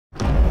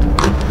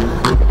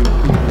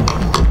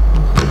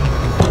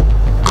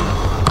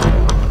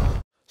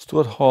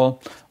Stuart Hall,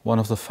 one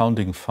of the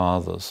founding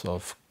fathers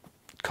of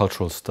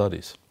cultural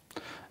studies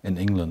in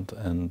England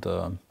and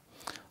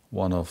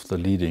one of the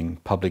leading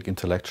public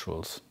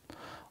intellectuals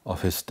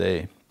of his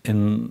day.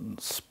 In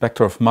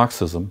Spectre of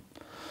Marxism,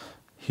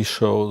 he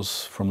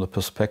shows from the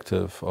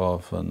perspective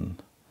of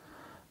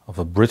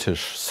a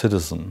British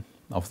citizen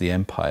of the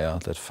empire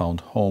that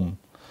found home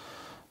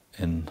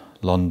in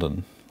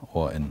London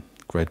or in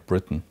Great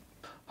Britain,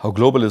 how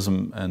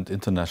globalism and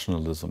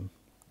internationalism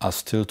are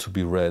still to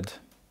be read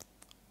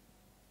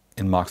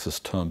in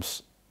Marxist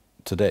terms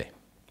today.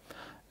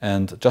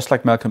 And just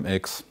like Malcolm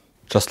X,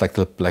 just like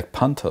the Black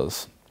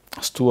Panthers,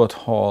 Stuart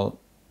Hall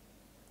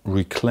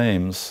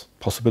reclaims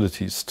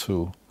possibilities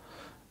to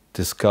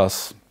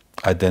discuss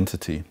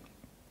identity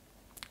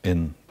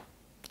in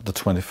the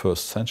 21st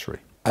century.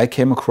 I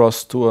came across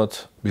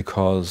Stuart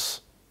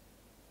because,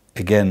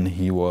 again,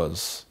 he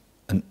was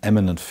an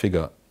eminent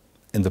figure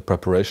in the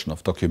preparation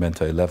of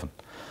Documenta 11.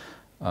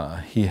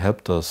 He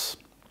helped us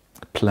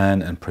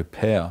plan and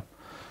prepare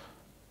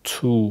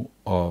two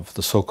of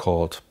the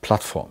so-called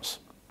platforms.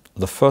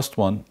 The first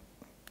one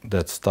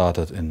that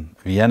started in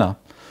Vienna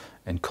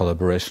in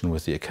collaboration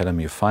with the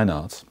Academy of Fine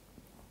Arts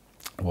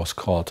was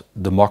called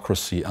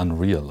Democracy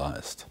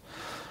Unrealized.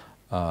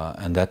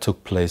 And that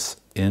took place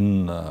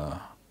in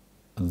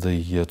the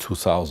year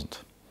 2000.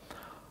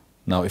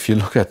 Now, if you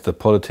look at the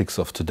politics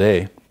of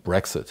today,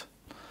 Brexit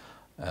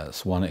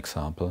as one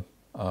example,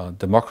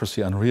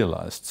 Democracy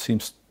Unrealized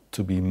seems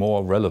to be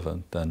more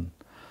relevant than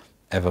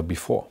ever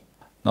before.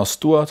 Now,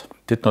 Stuart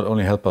did not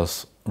only help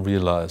us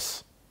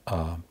realize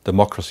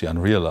Democracy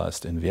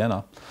Unrealized in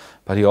Vienna,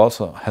 but he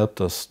also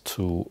helped us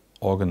to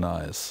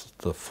organize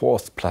the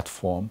fourth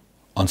platform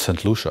on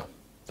St. Lucia,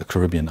 the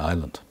Caribbean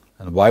island.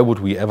 And why would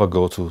we ever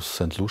go to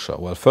St. Lucia?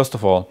 Well, first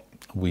of all,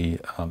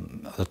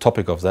 the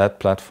topic of that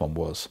platform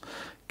was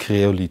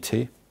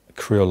créolité,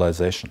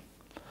 creolization.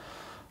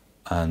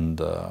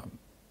 And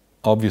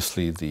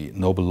obviously the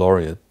Nobel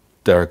laureate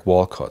Derek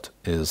Walcott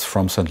is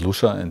from St.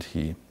 Lucia and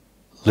he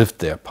lived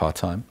there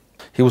part-time.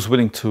 He was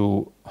willing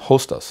to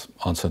host us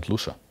on St.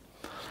 Lucia,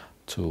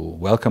 to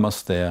welcome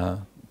us there,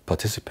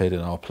 participate in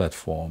our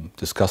platform,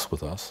 discuss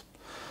with us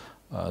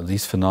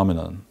these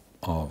phenomena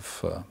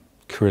of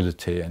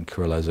creolité and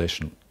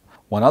creolization.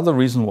 One other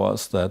reason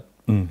was that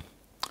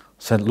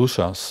St.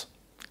 Lucia's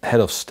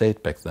head of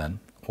state back then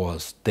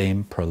was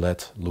Dame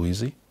Perlette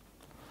Louisi.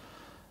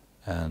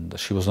 And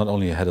she was not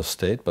only a head of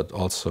state, but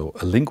also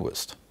a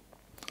linguist,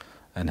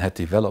 and had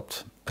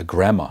developed a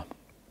grammar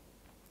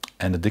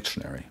and a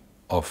dictionary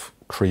of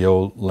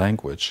Creole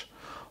language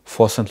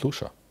for St.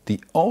 Lucia. The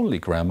only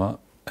grammar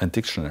and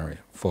dictionary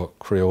for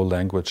Creole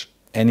language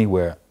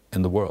anywhere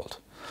in the world.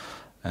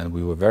 And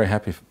we were very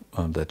happy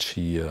that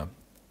she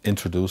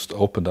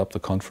opened up the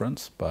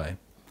conference by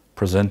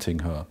presenting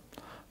her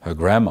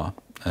grammar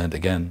and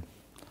again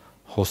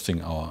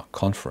hosting our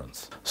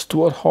conference.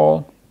 Stuart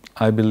Hall,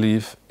 I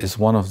believe, is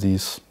one of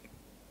these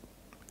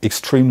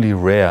extremely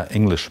rare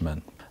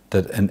Englishmen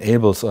that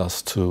enables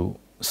us to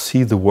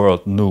see the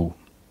world new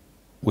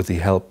with the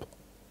help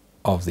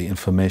of the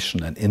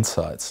information and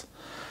insights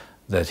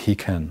that he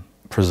can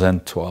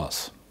present to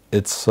us.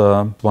 It's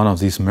one of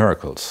these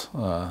miracles,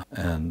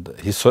 and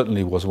he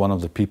certainly was one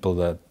of the people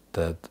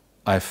that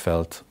I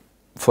felt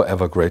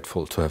forever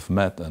grateful to have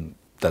met and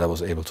that I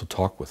was able to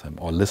talk with him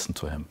or listen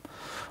to him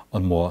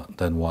on more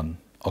than one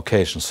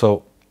occasion.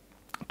 So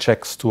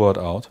check Stuart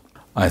out.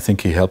 I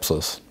think he helps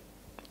us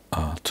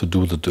to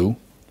do the do.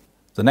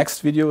 The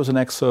next video is an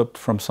excerpt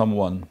from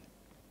someone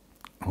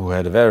who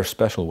had a very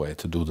special way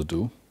to do the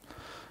do.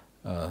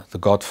 The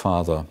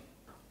godfather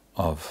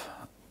of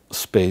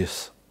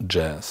space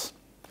jazz,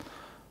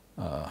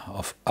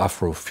 of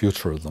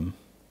Afrofuturism,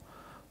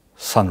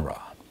 Sun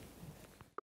Ra.